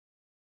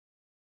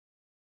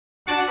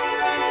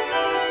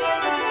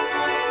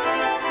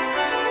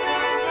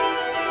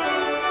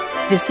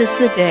This is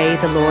the day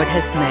the Lord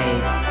has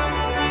made.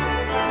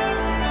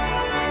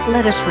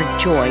 Let us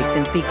rejoice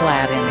and be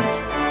glad in it.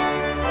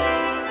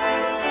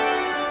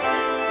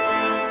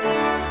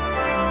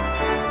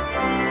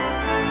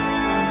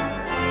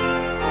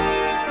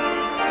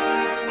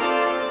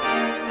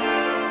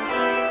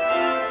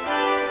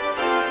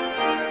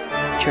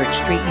 Church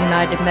Street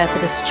United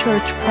Methodist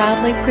Church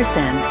proudly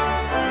presents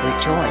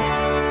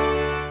Rejoice.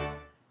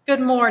 Good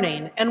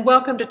morning and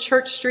welcome to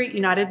Church Street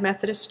United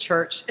Methodist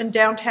Church in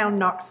downtown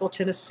Knoxville,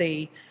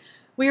 Tennessee.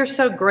 We are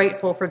so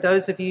grateful for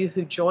those of you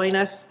who join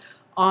us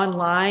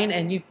online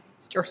and you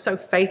are so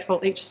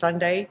faithful each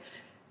Sunday.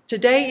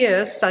 Today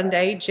is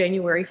Sunday,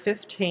 January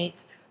 15th,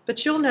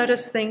 but you'll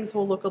notice things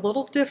will look a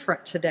little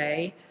different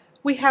today.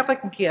 We have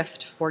a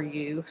gift for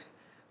you.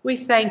 We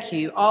thank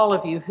you, all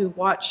of you who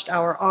watched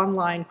our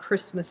online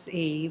Christmas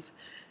Eve.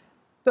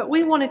 But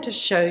we wanted to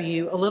show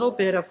you a little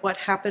bit of what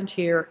happened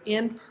here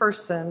in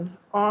person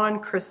on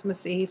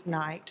Christmas Eve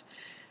night.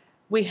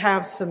 We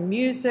have some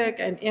music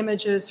and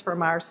images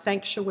from our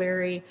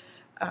sanctuary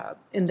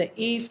in the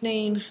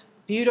evening,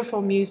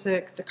 beautiful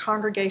music, the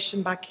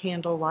congregation by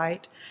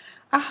candlelight.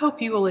 I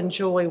hope you will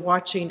enjoy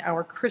watching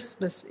our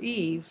Christmas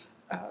Eve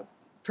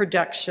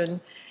production.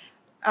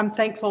 I'm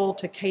thankful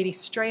to Katie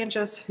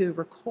Strangis, who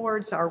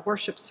records our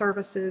worship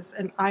services,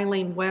 and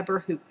Eileen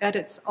Weber, who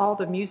edits all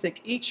the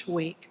music each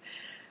week.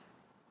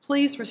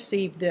 Please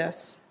receive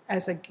this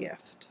as a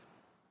gift.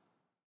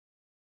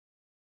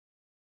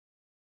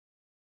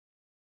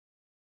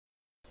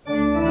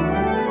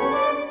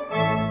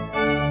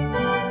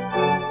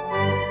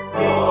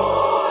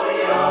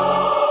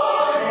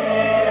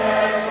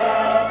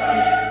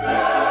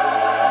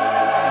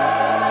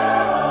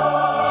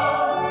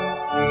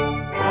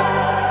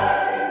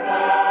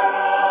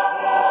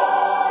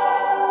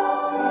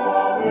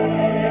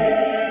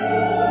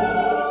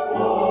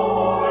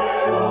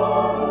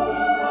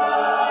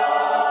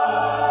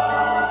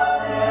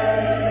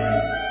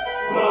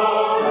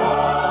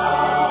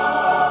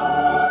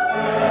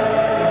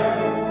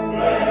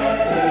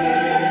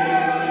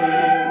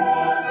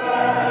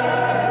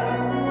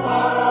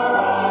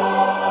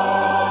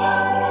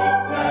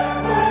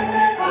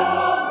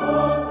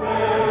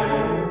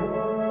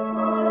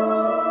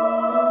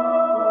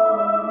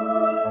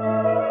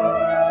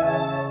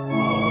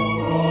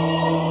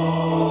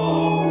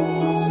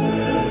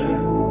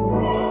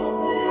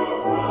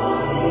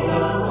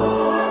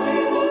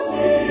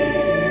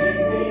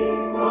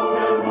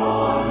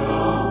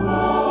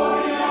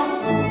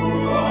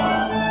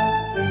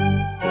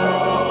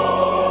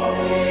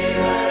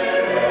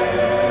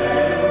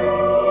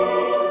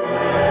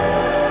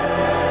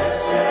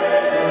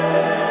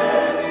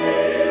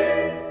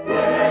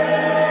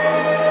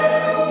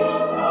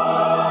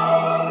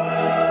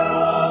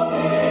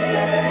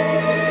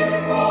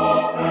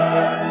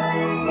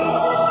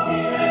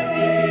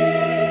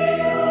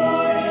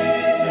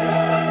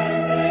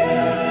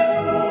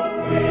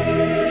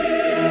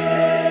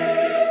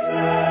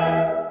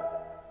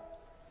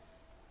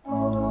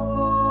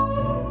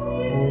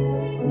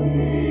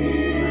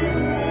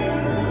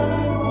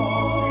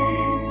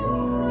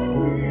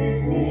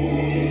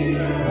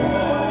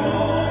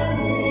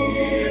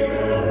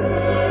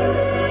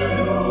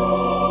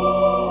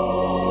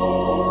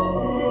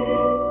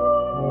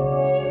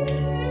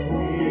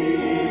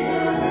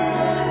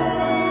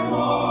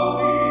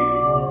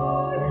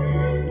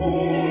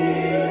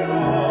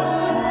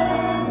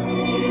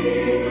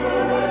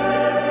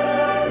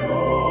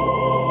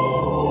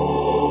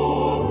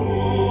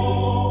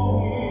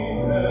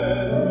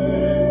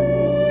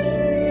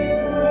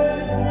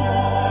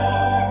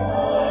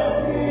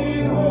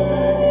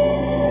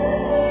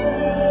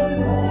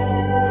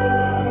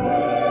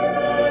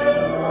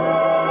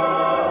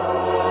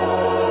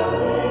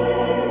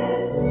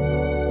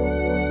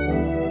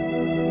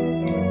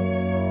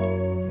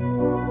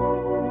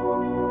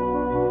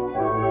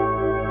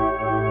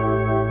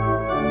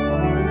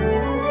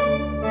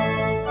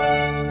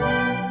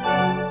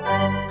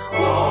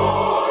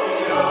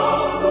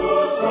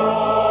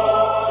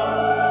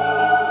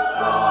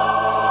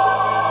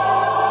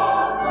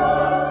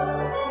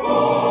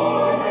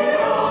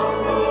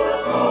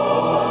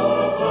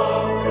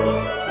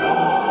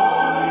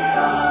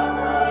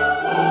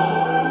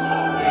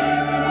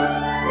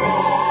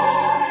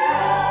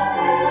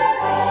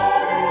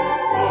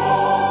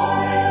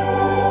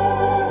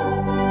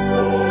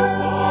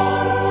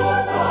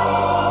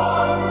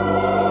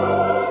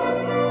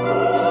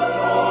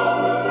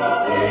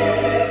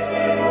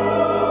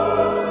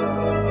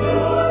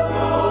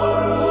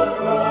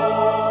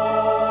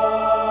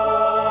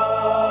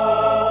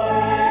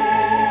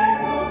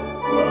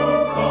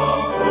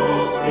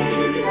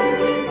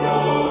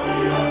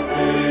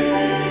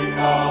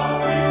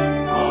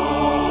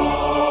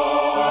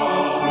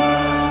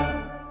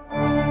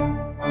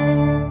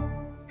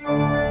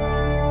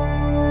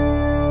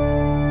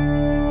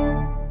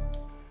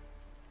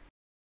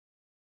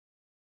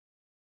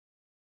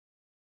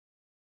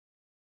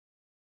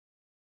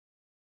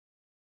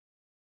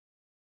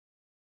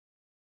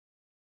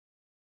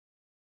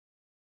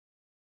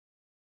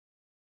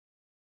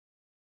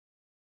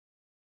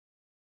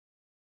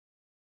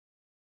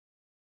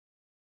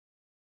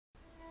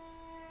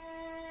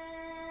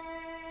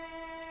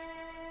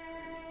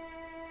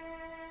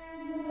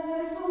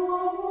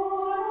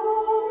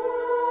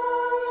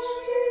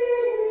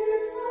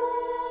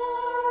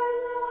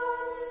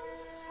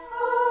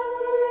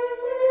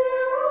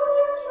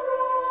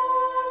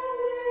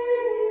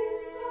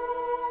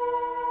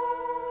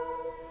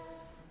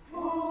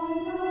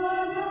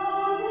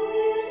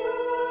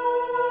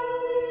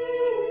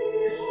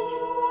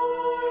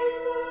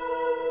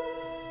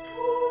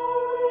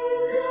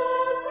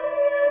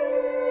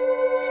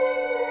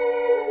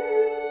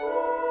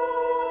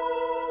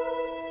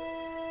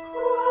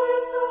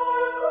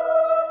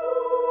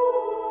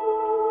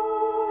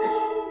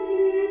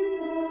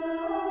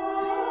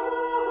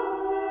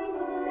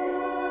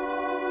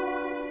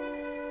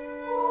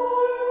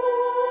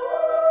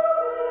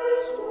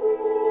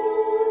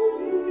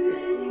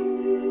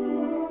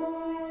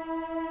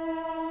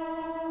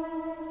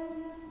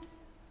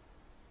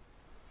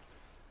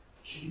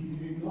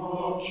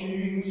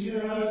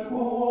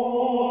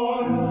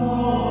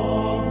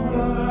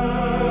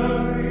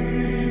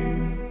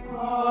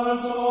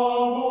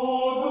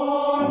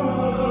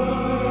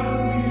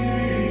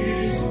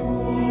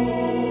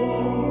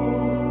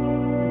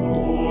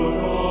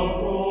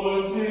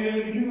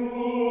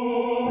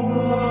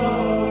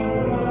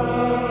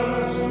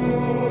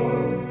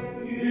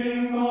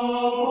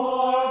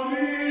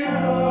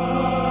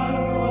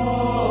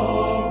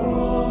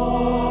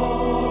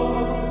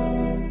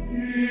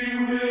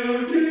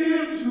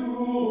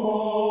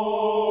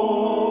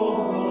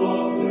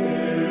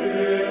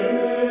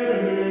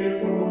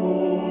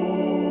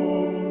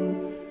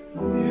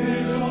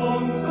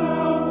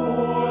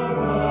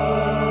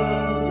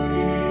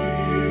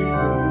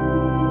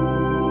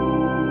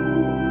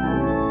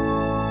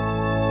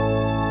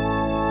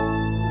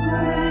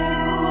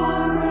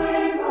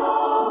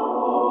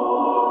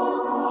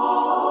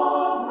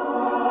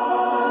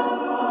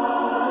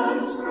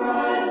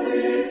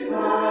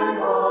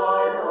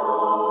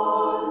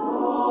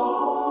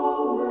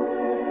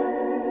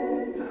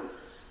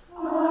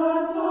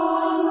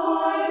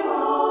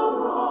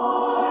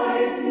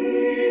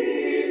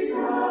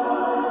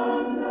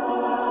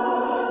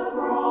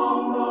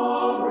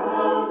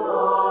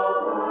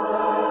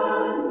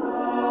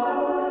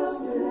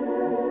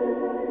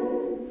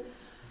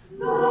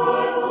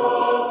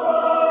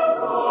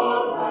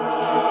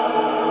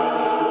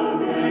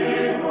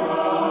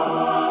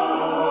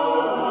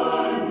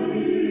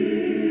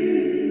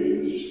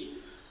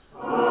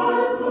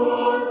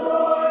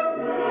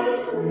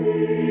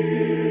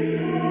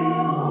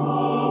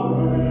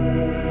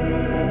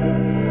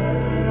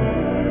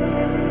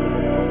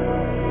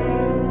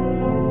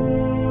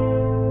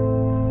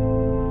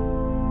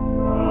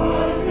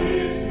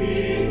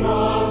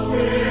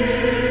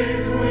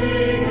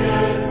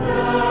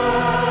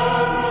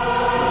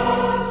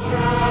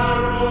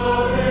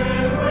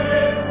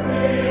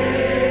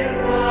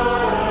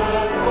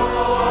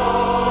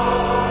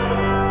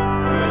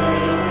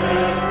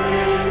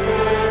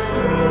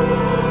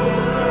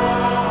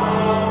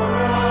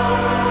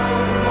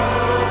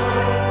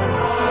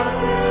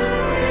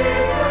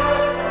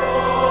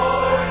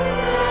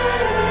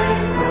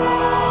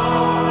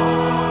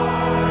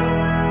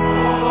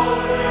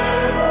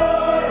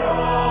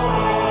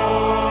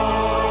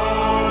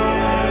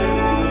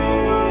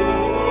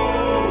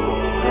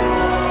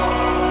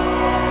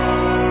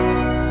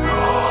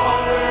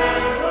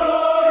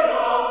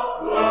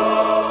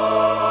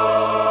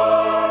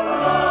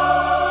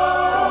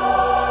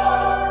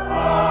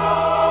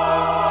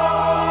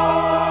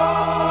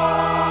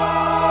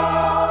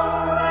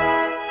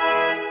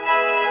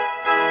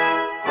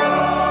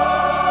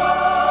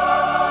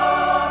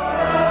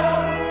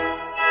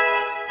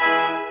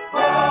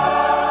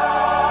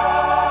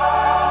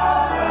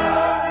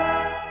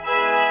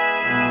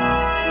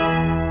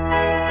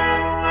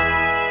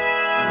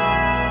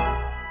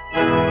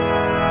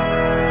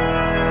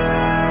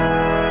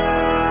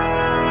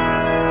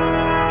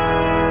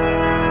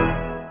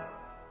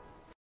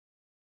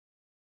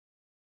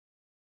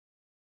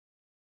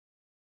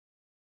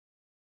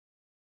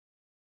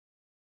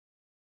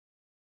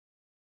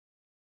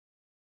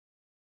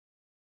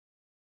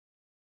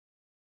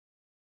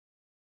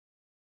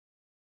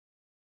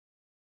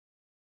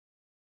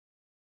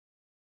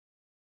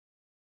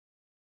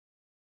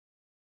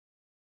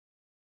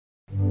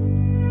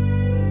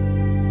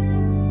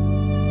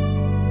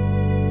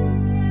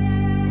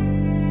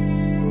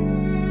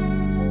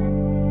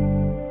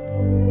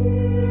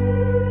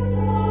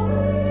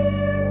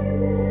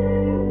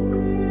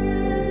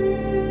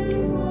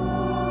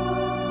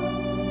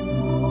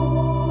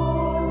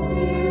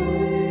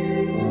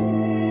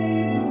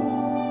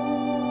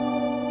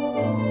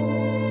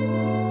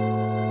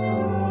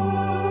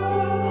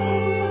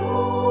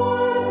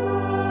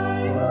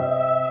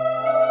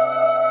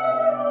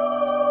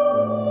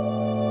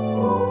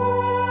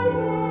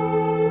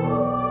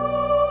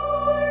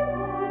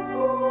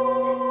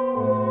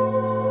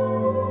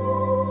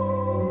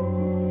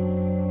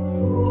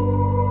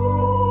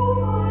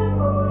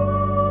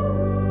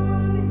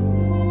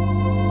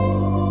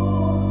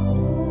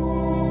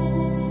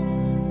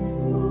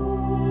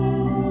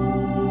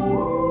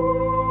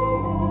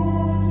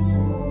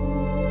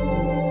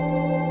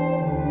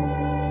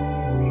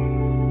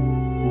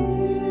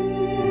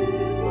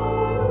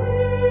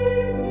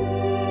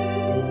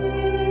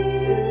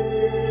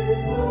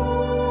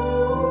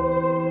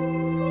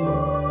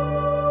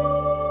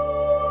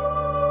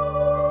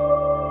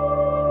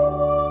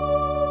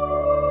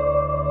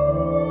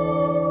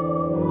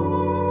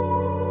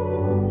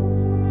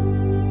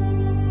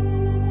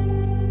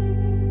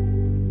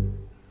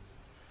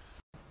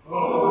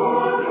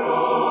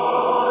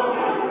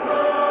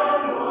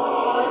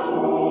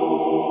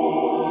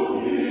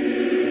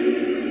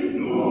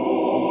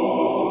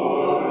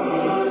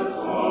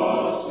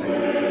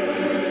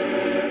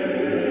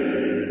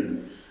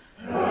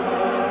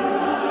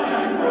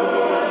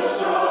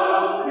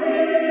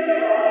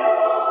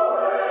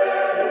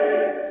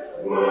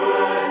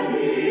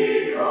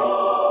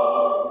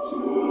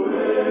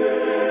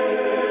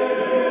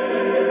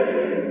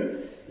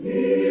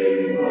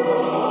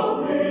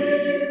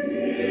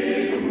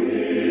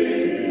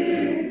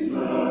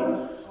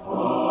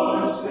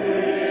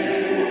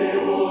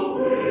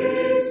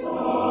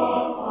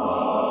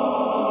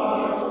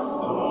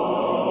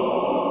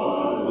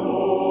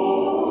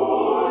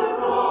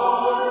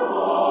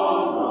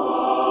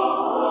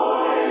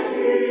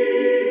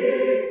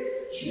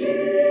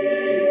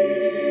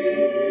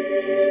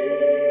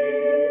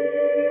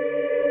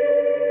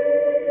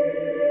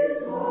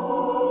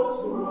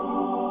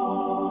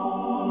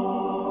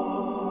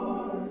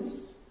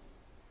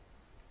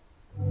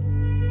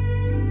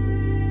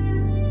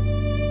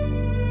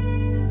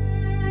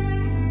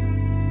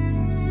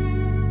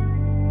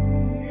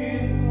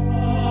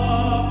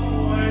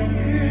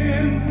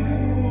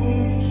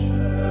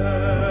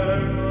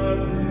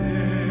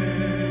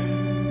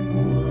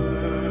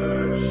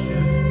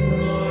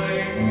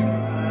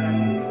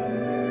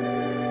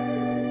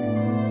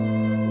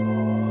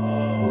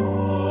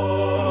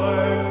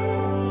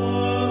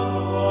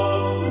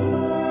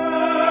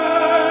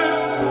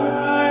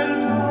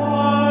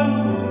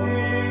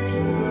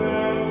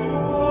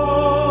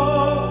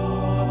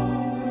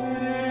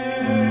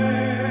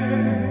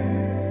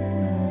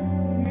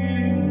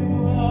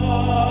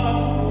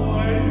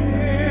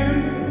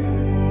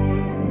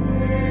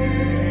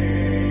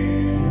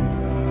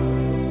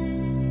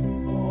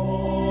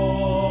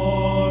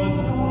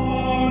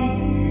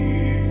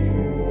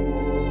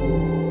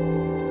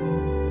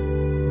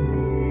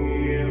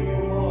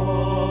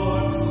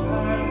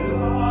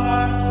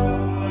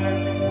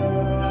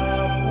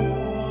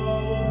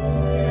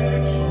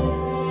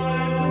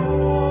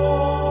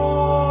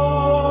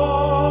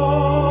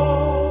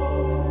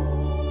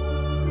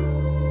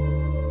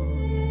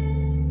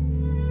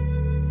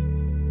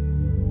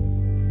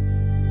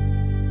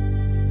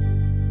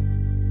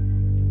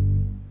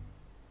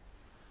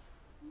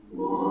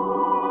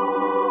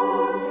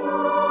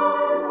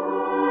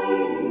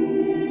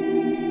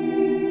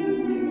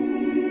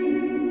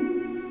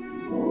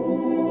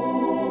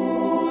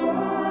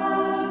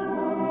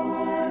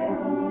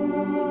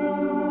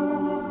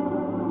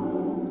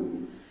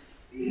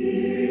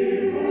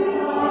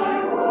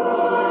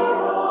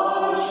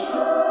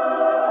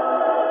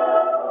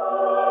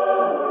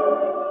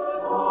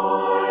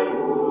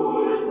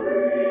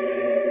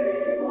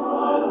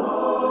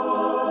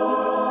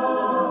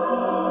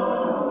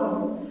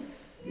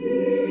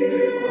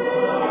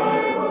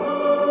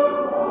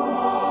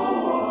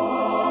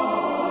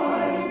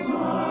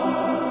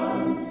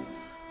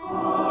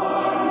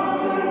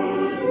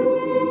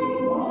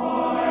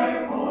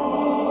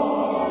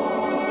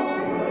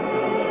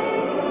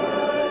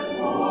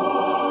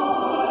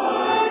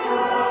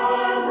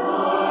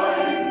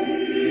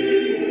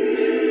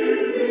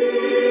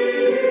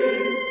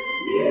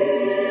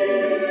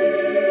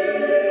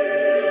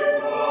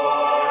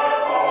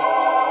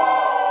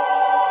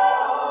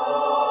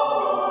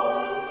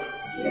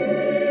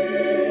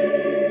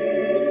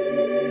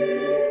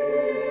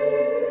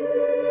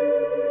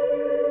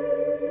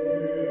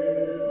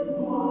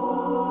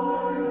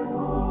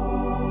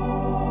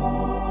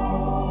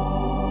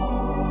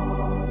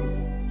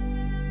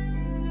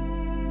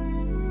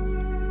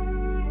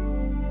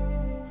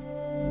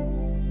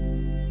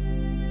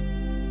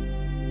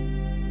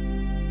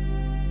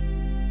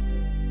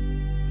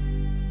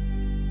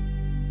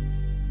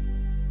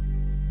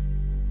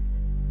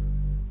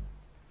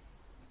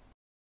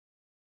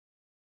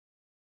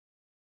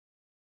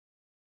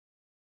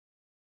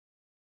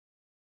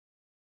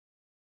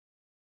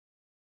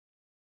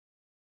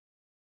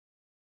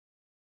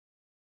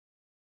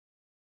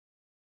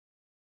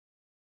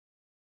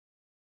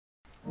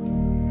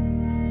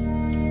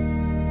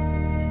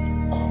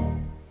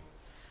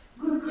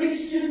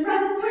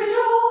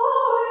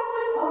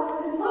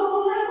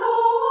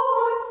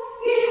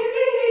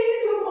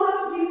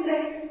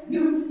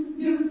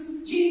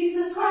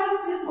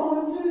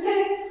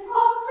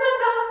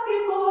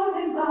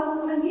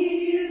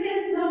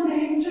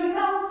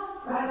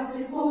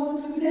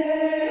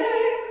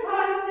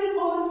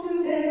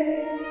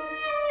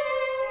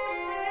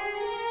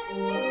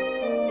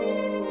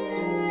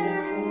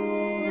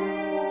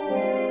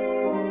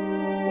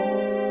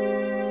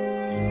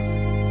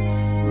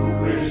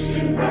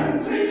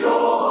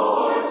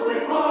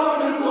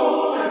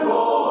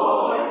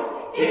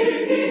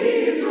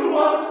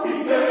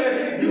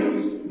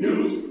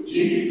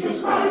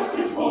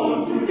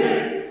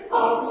 today.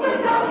 Ox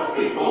and ass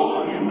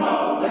before him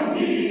now, and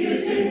he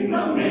is in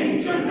the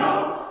manger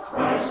now.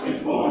 Christ is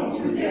born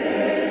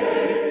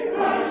today.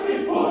 Christ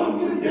is born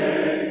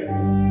today.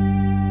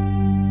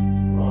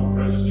 From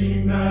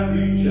Christian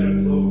Mary,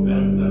 gentle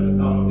men, let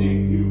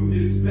nothing you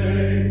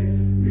dismay.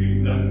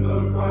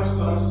 Remember Christ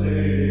our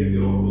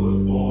Savior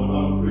was born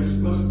on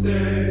Christmas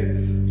Day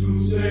to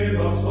save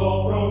us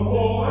all from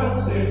woe and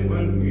sin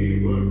when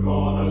we were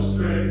gone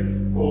astray.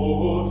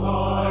 Oh,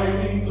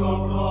 tidings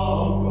of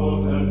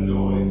comfort and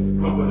joy,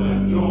 comfort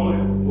and joy.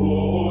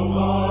 Oh,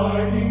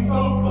 tidings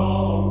of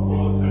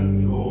comfort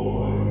and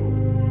joy.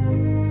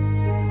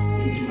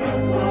 In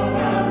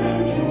Bethlehem in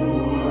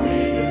Jewry,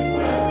 this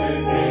blessed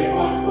day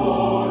was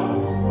born,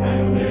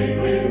 and laid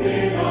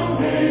within a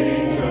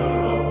manger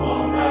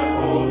upon that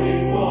holy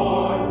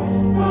morn.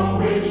 The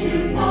which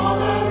his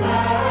mother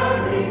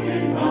Mary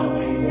did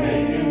nothing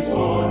take in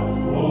scorn.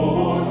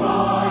 Oh,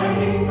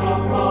 tidings of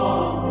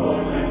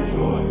comfort and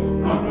joy,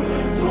 comfort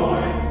and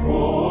joy.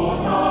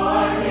 Oh,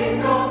 tidings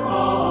of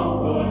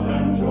comfort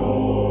and joy.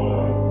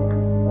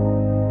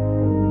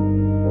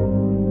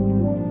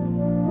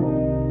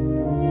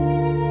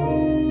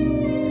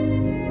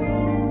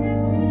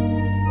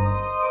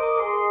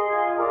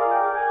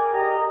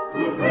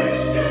 Good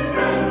Christian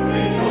friends,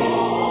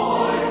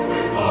 rejoice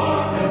with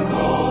heart and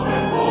soul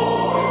and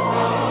voice.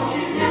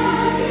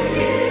 Now ye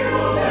hear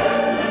of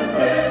endless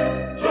bliss.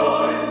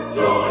 Joy,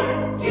 joy,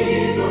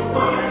 Jesus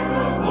Christ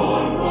was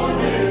born for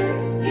this.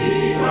 He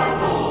hath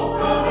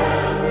hope of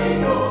every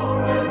door,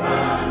 and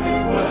man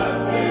is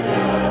blessed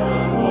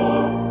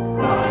evermore.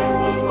 Christ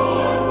was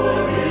born for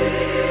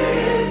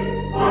this.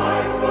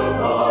 Christ was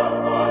born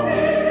for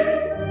this.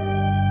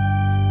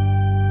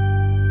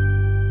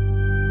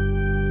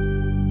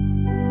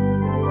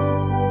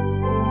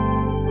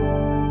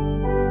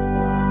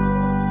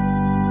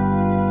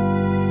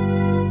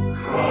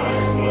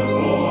 Christ was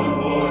born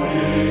for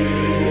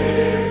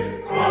this.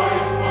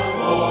 Christ was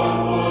born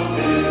for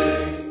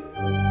this.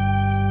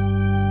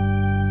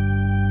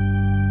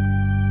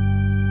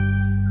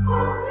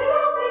 Come,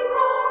 beloved,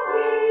 come,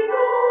 ye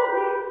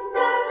lowly,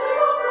 let your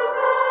songs of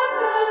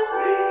gladness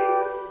ring.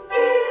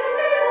 He has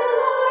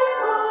symbolized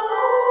the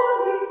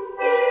holy,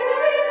 in a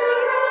manger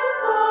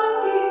rests the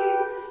King.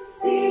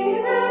 See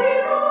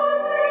Mary's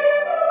arms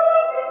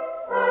reposing,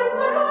 Christ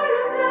my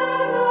highest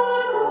and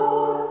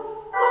adored.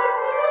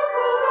 Darkness look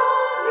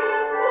around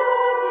him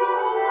closing,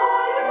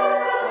 all his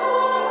sons and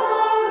all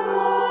has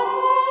wrought.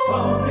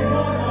 Come,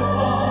 behold the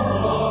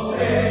humble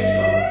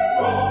station,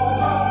 rose to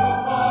top your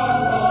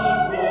hearts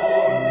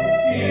unborn.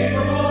 Hear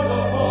the Lord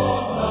of all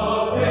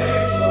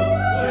salvation,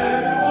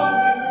 sheds your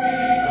waters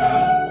sweet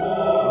and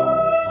warm.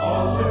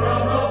 Hearts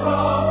around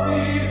about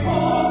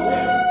behold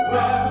him,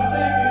 wrath to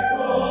take his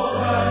fold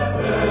and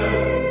fair.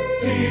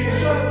 See the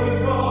shepherd's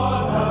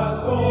dawn has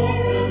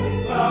spoken,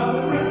 and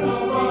the Prince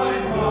of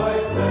Life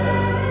lies there.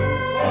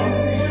 Come,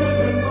 ye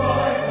children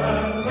bright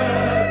and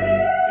merry,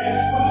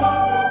 this for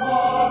child of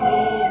God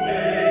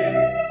obey.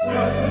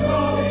 Dress the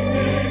starling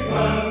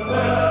infant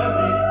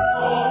Mary,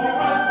 all who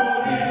Christ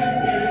born is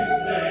his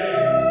stay.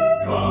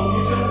 Come, ye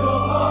gentle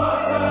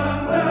hearts and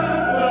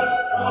tender,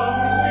 come,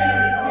 ye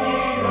spirits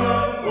keen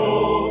and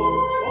full.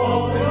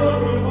 All the Lord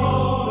with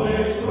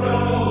knowledge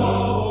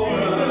tremble,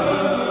 in the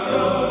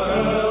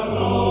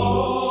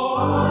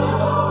Lord.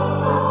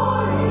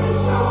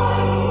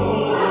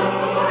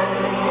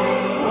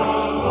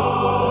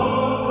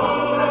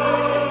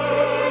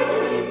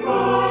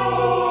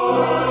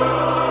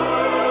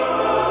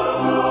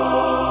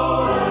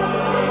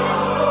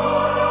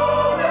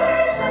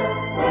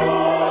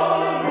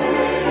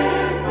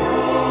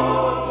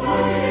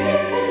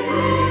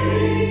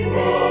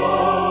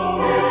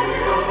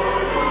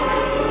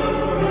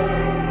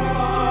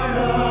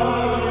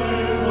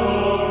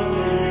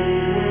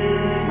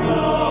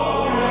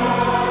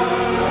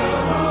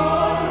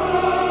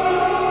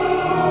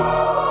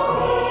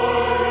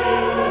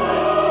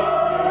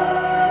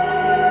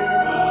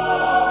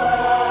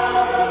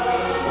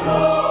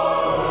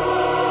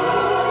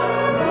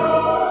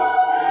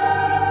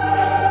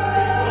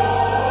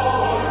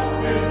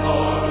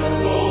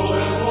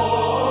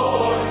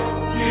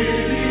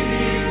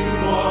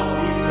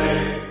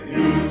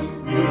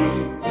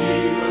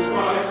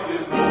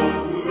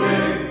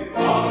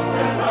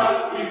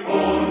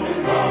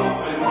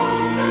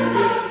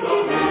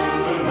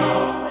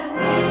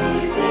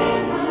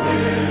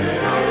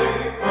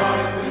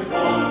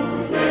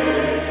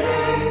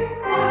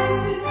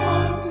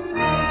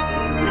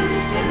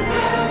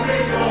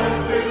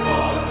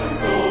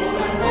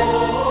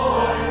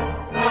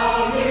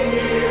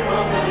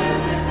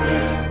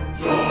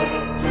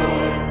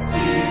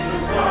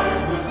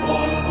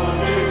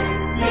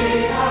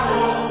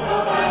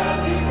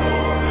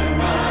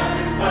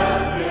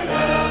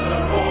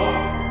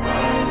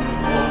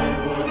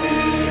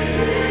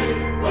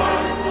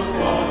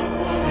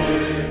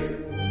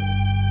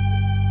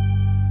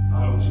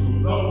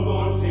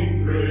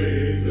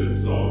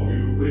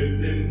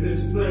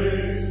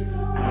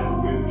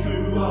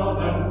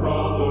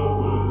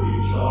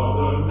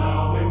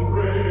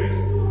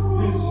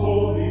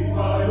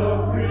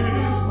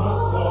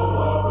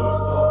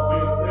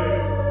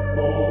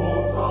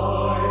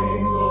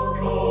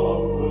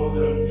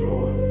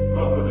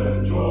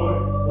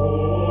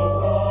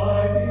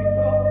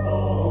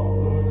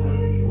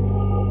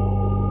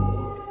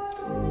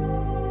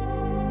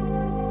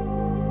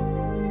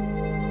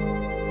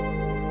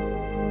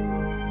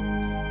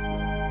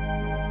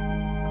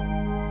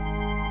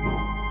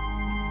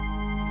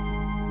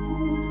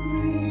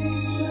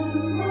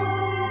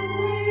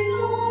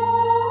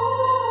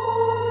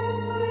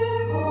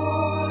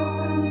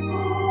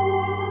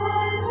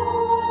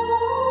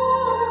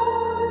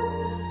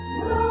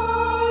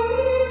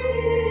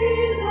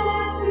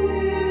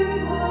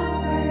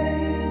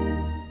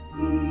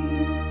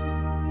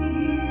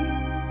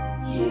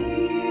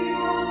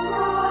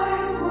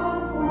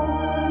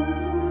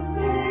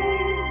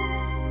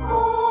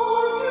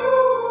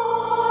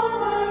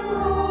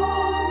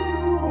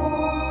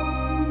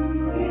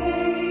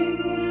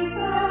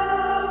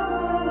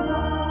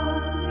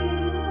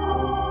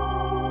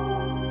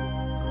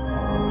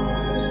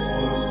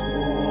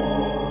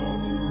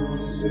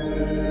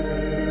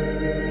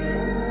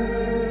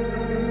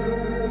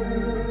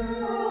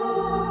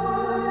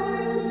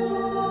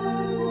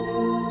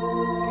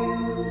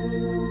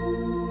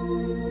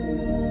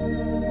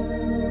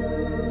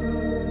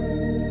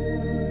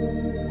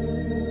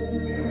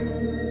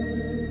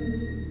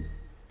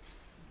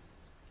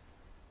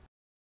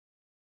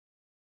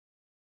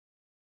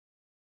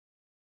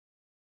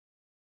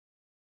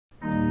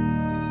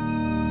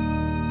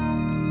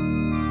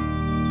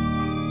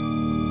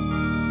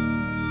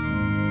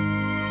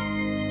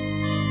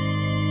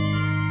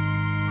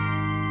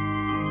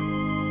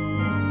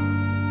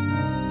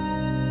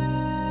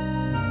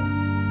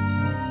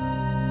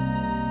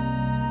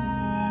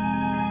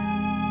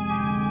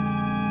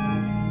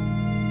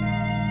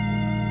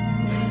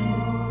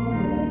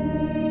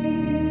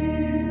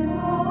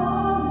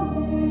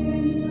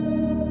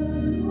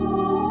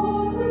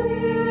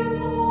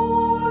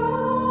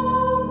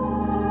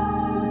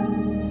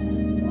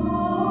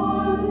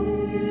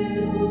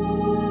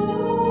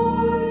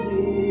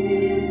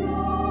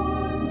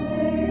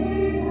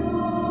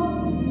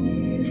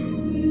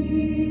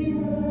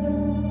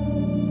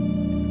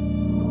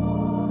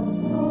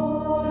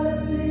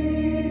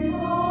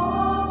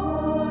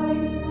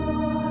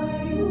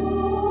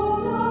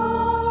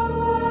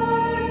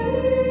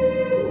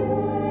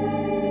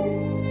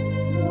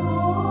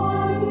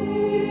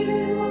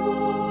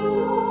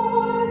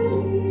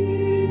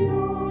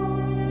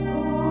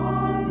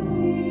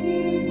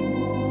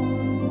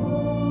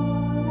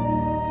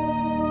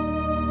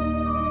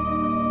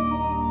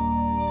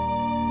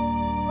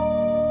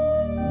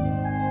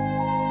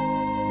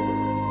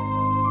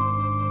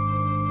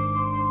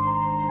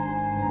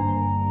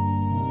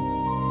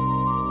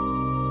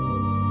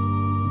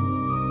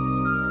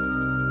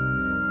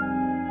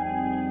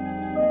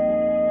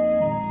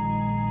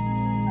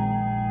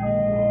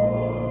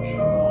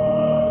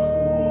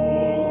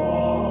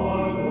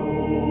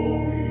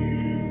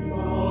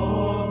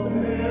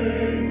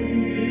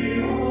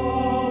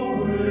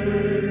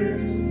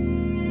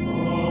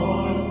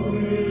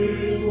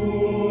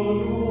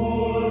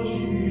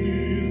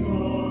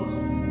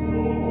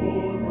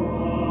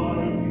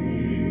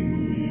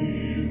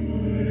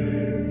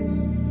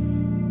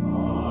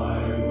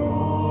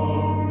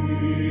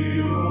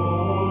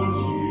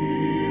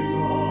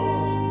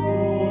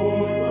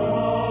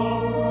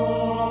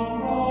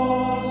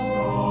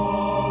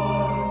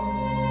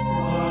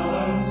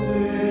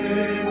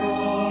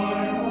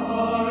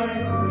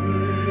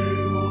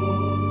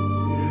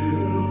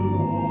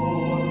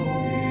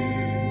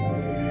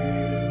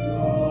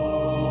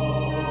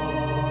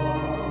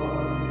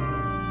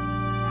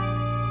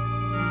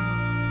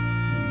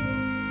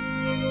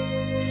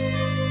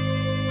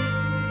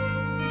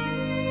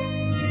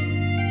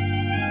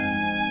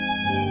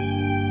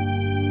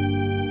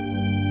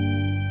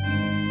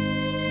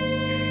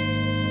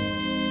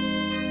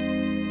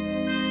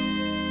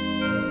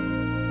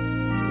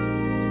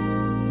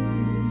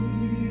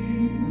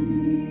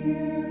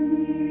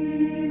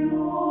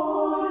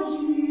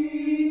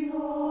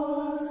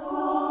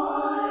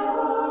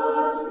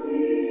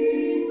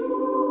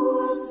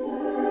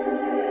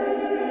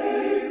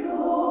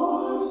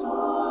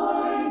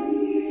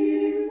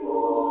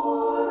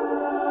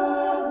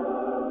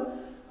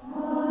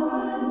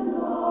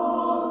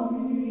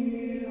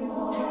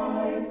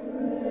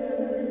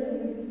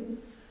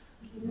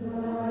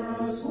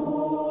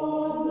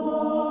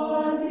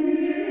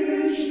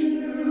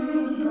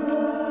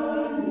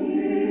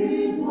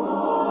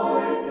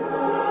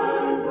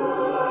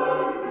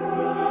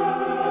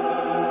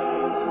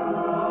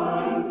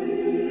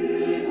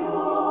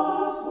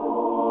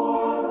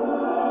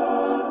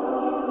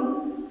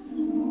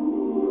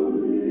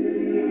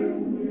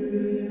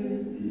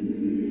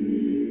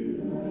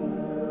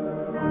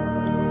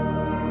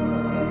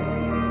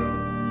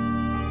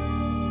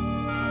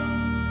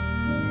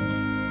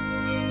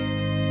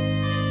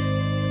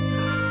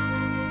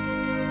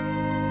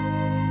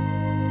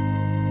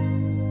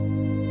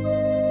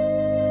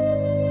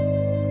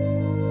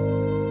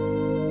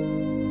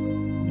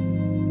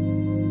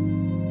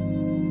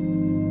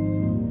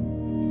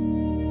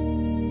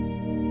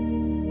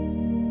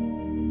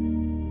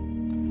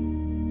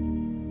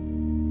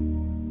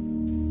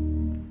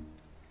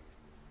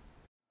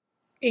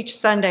 Each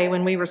Sunday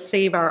when we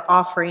receive our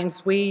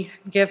offerings, we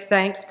give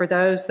thanks for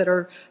those that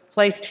are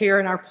placed here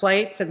in our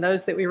plates and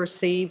those that we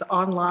receive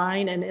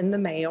online and in the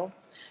mail.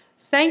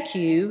 Thank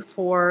you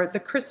for the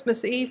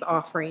Christmas Eve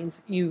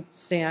offerings you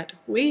sent.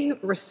 We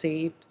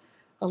received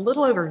a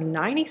little over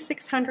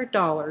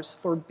 $9,600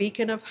 for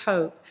Beacon of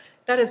Hope.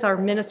 That is our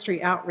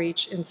ministry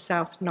outreach in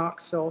South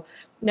Knoxville,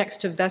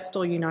 next to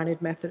Vestal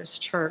United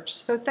Methodist Church.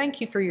 So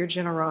thank you for your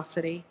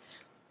generosity.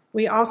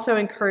 We also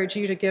encourage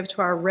you to give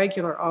to our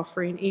regular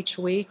offering each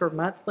week or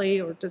monthly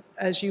or just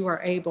as you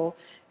are able.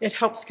 It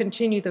helps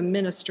continue the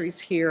ministries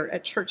here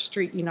at Church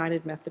Street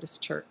United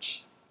Methodist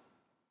Church.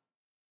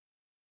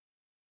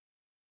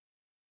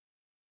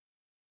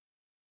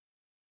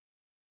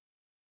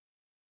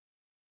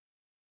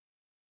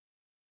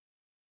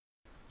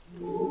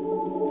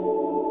 Amen.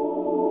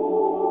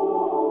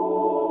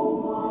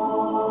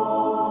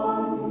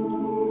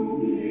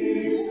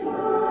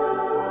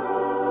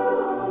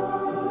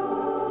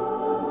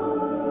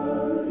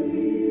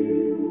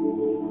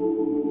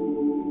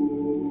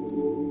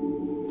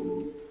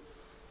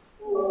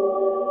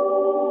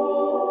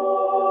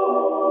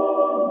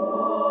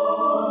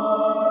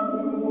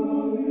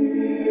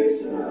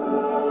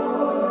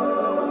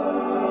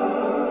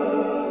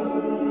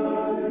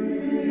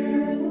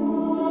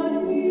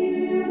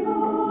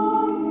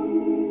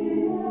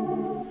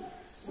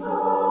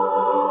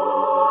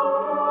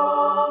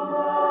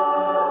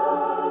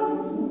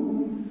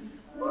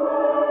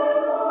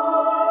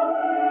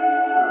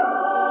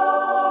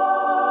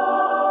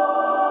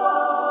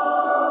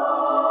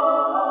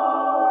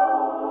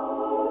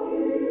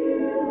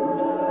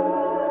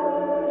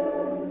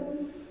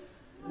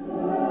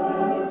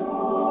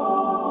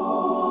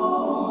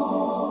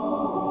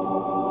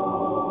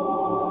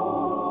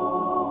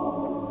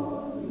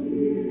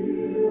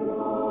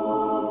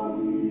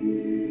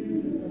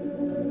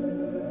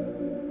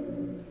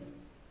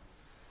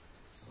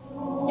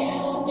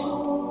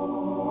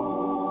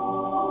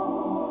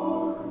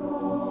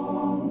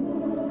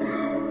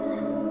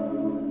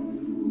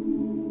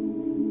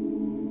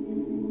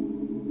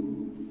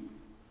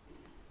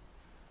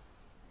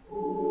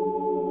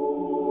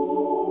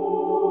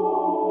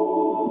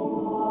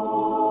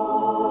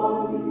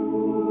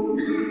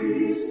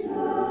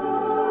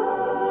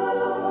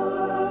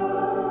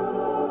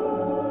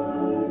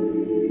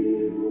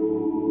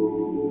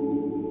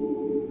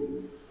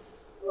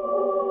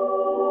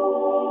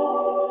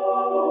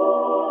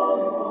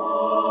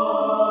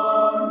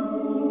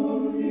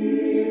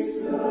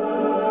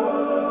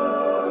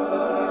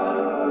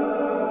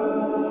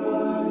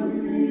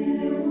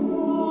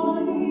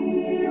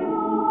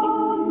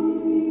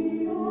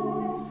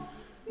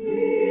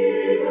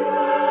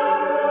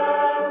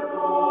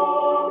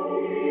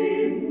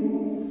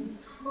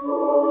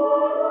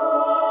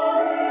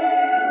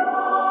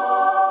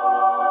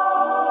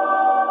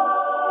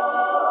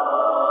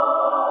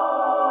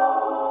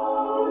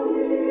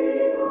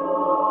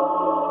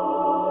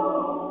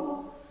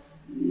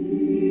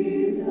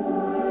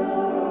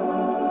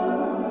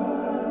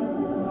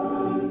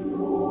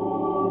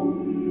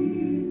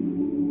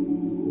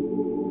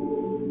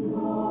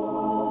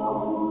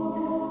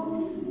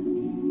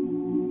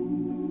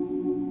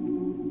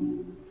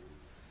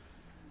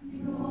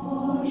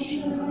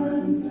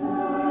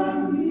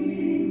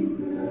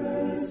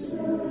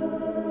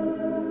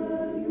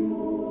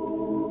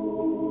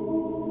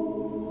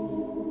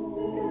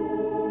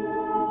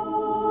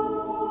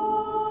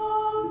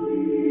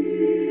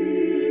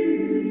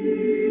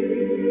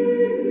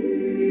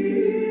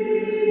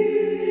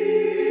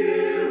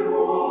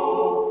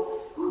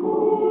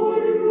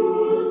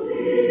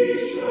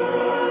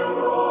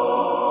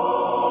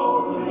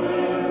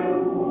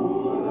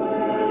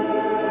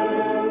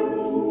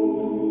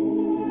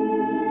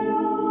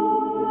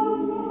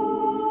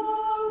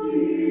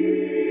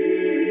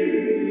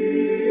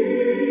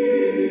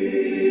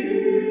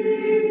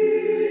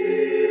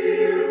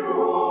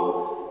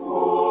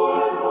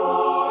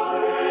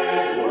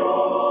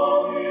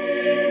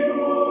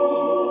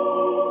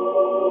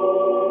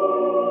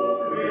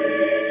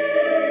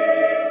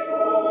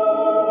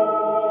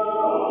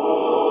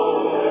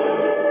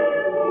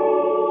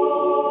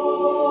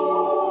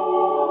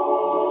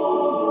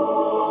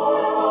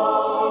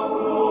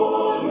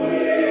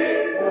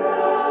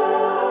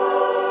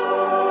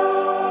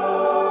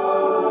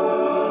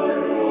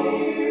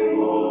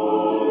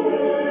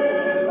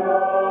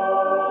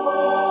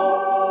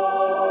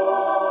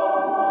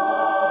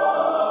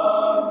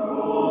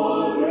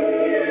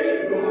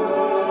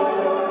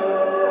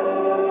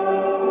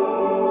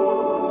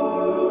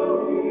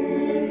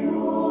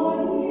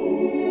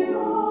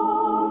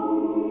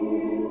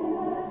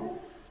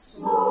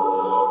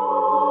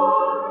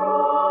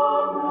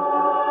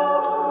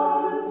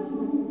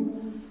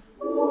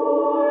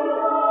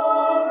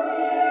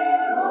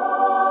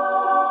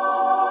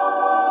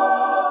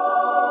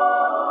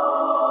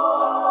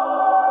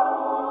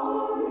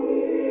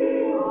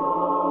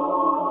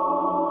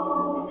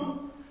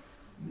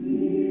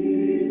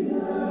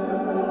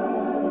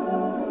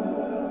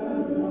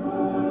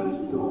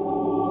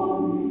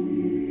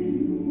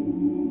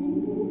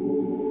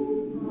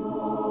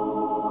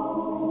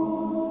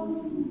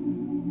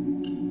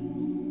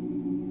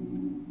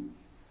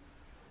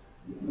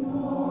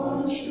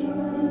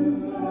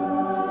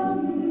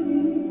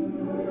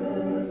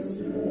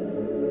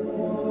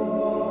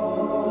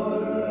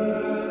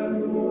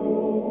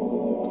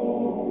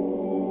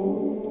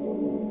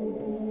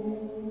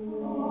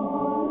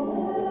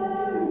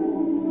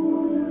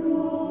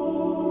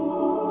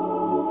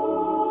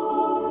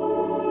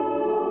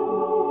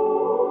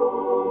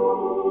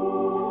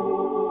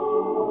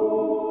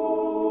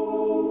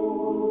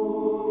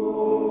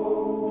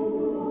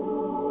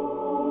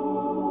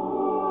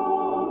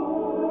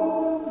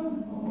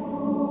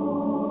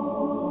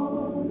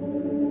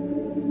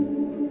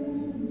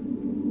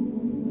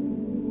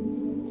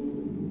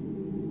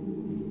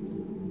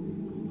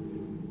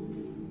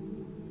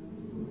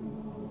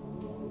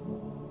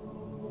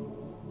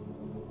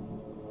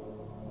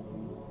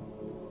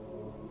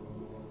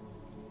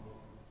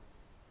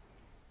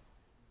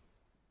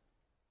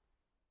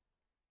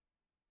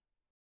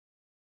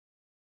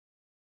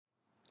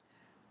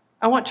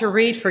 I want to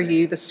read for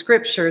you the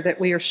scripture that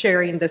we are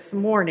sharing this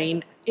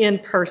morning in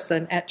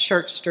person at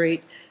Church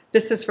Street.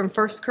 This is from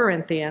 1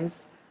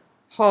 Corinthians.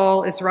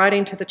 Paul is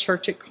writing to the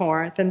church at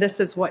Corinth, and this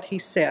is what he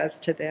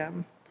says to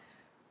them.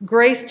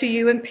 Grace to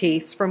you and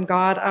peace from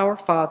God our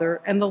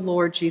Father and the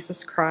Lord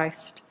Jesus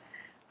Christ.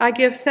 I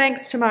give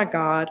thanks to my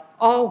God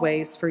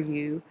always for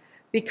you,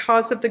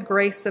 because of the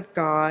grace of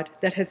God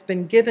that has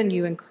been given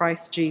you in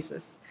Christ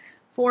Jesus.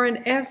 For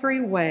in every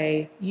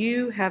way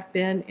you have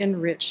been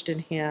enriched in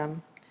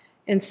him,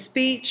 in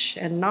speech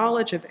and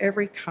knowledge of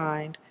every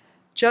kind,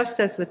 just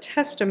as the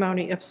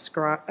testimony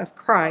of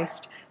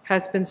Christ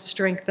has been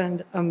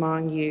strengthened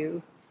among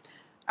you.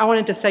 I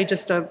wanted to say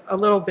just a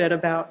little bit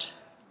about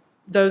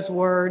those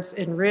words,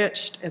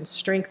 enriched and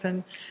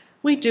strengthened.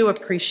 We do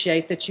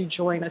appreciate that you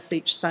join us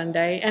each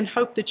Sunday and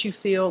hope that you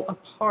feel a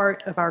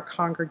part of our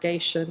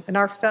congregation and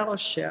our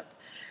fellowship.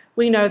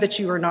 We know that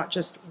you are not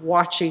just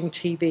watching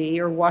TV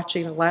or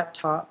watching a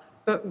laptop,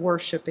 but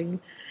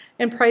worshiping,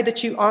 and pray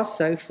that you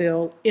also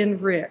feel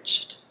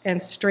enriched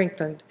and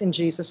strengthened in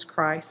Jesus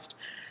Christ.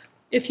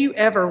 If you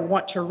ever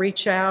want to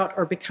reach out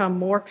or become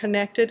more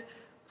connected,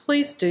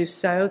 please do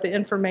so. The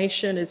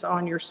information is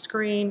on your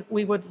screen.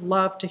 We would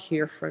love to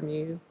hear from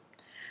you.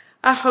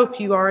 I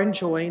hope you are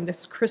enjoying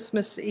this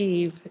Christmas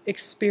Eve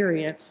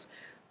experience.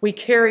 We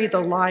carry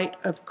the light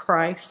of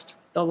Christ,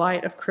 the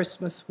light of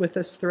Christmas, with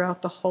us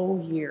throughout the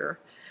whole year.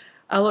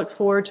 I look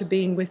forward to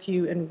being with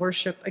you in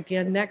worship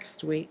again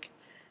next week.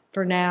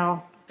 For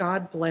now,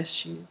 God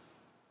bless you.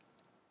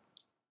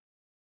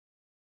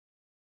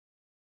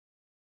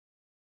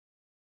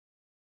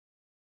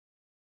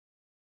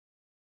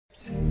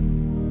 Thank you.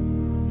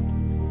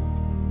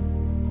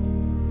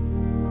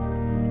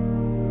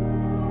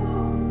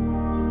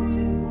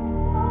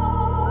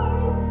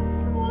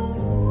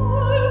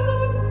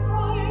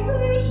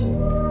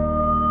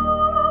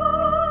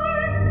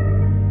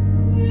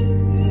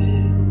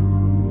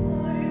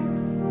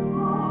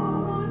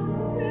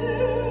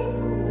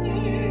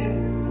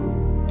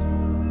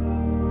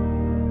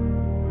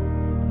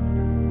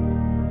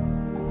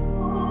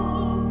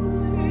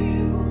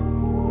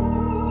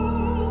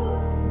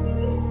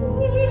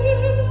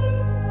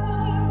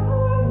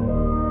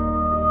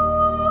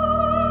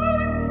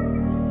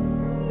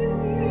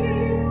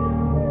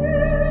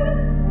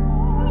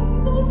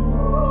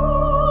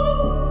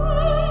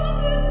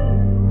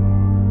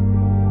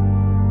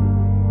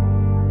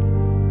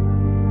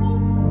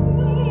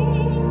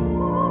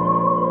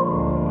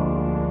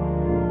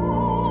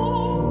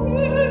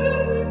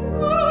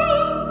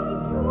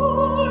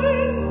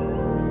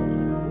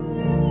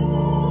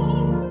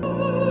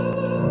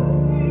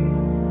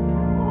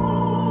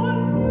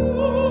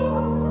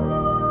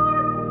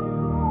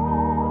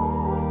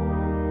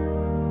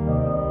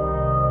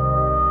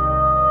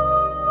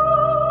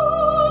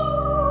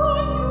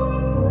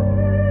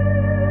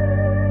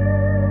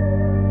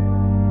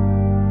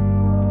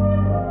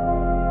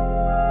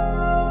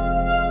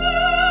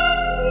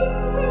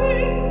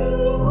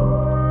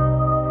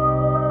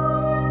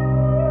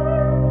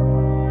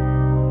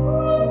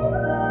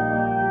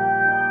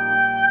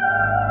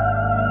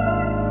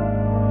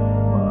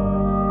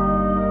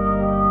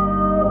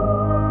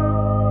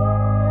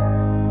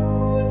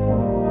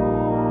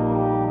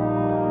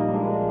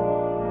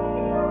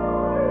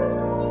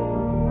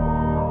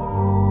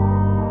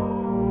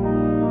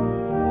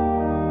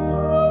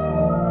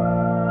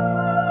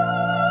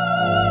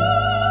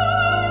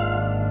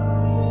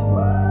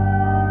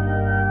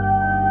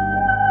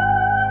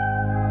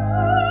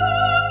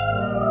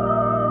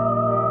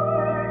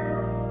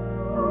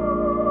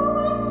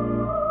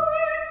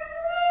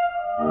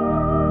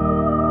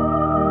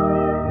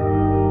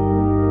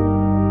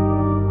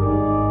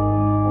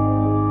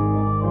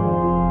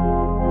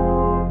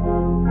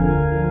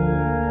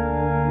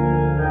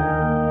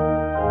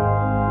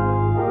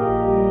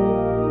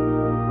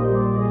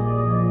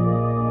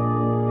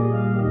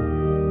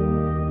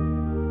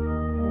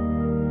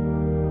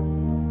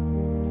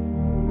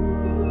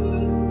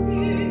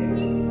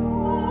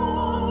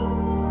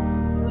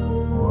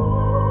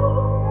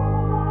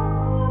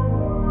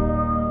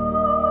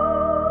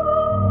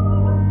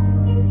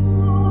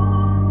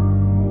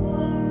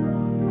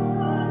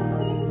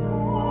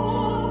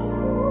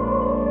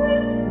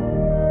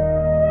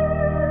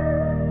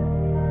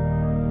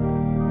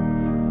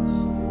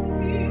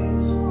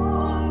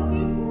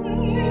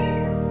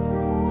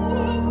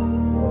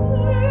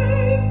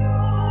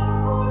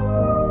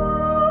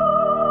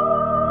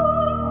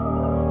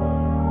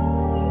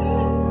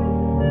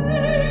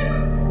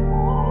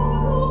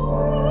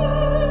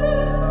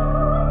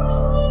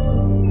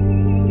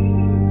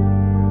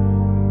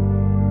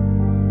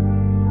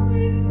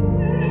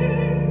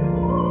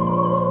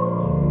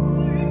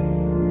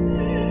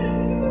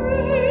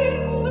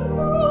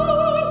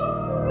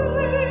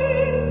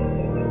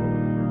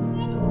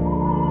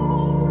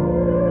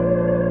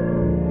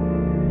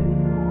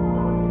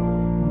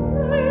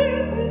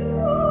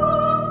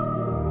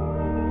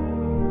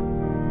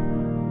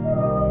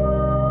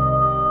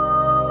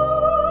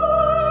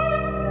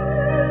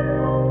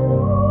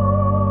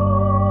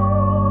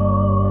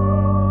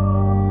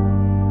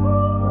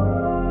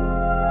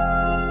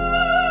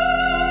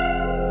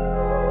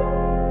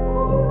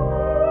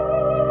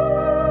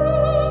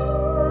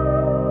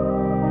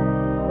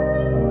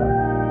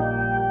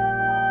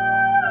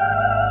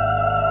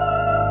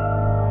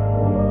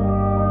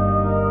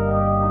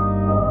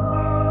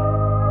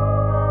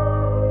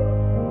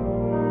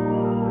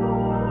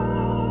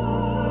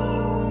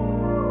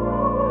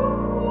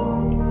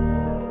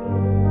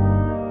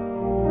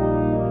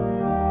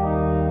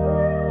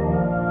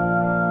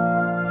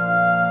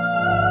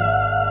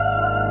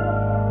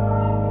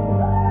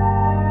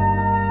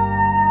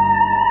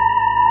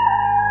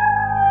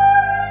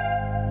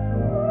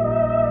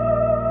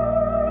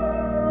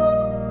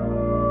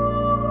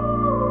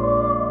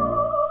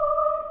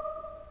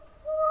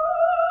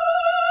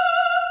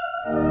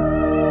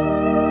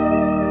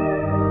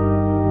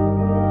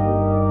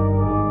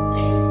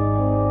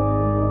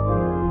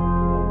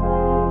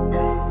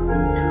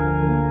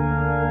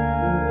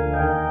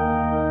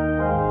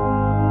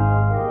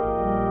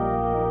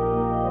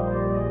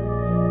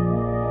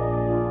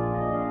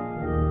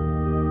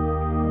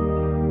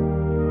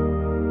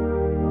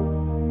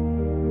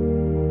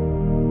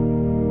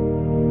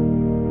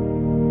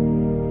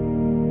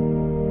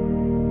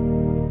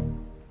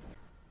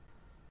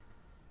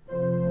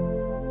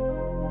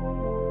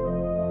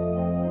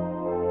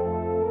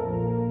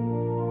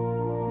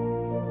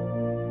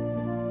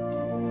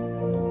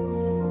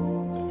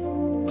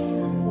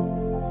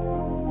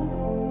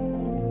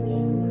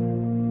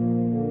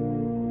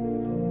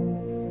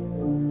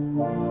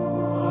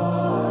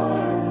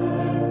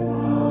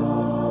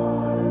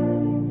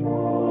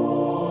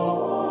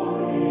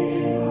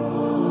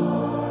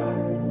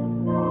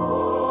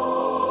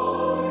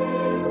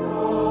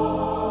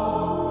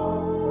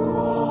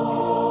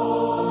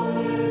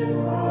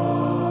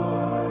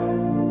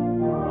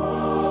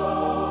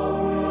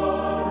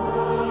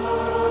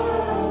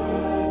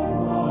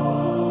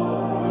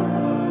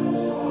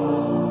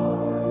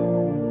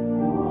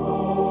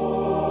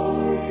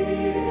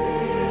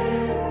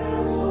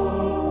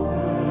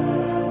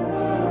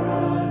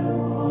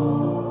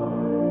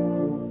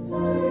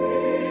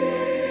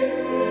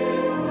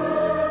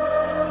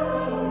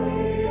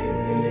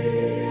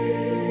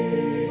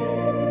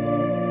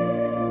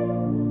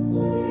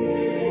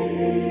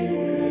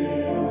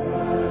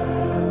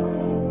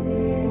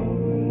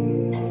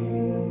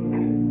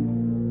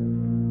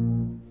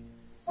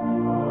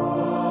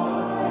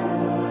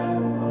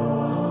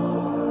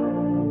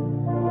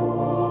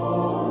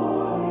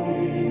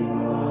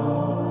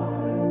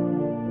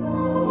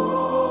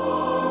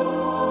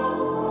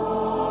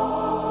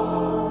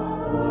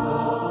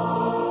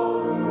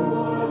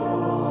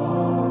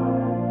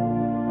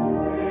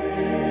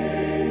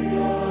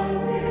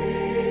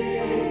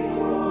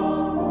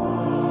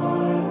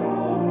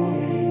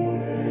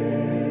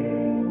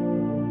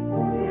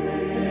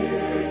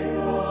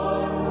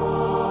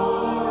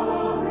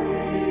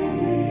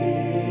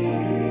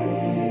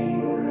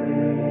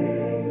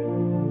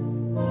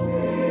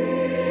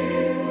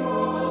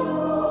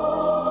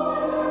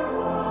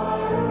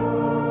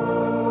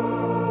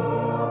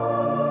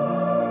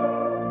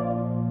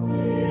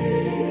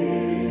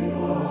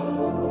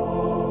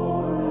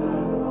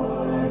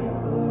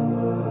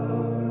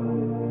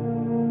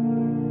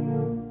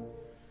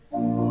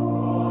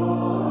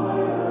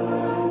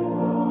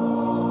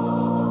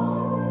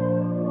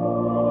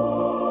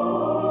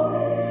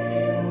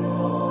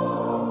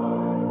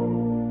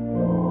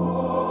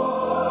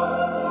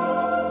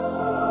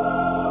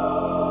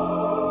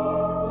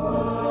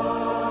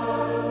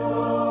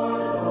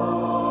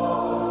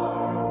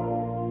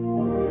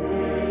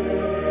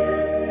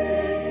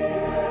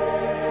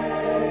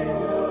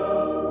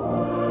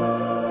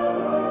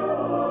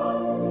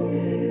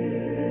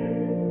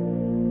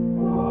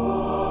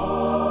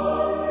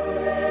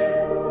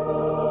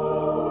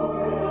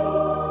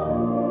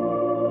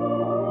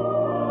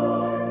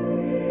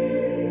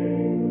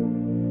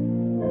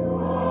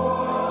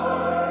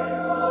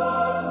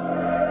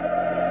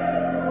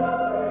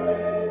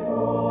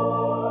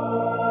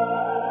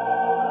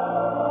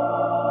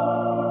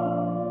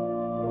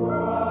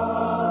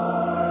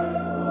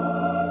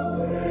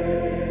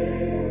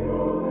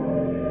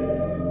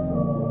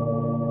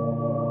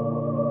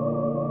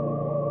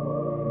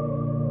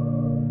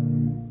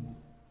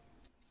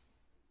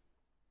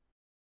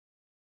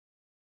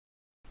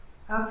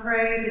 I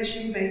pray that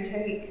you may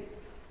take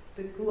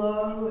the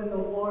glow and the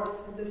warmth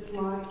of this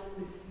light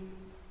with you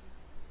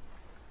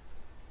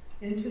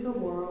into the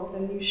world,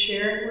 and you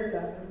share it with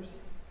others.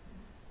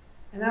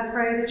 And I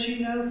pray that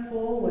you know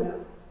full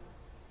well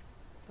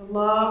the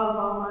love of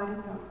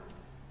Almighty God,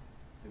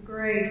 the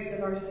grace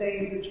of our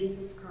Savior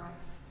Jesus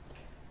Christ,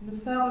 and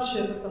the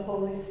fellowship of the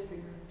Holy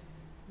Spirit,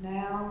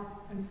 now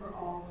and for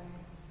always.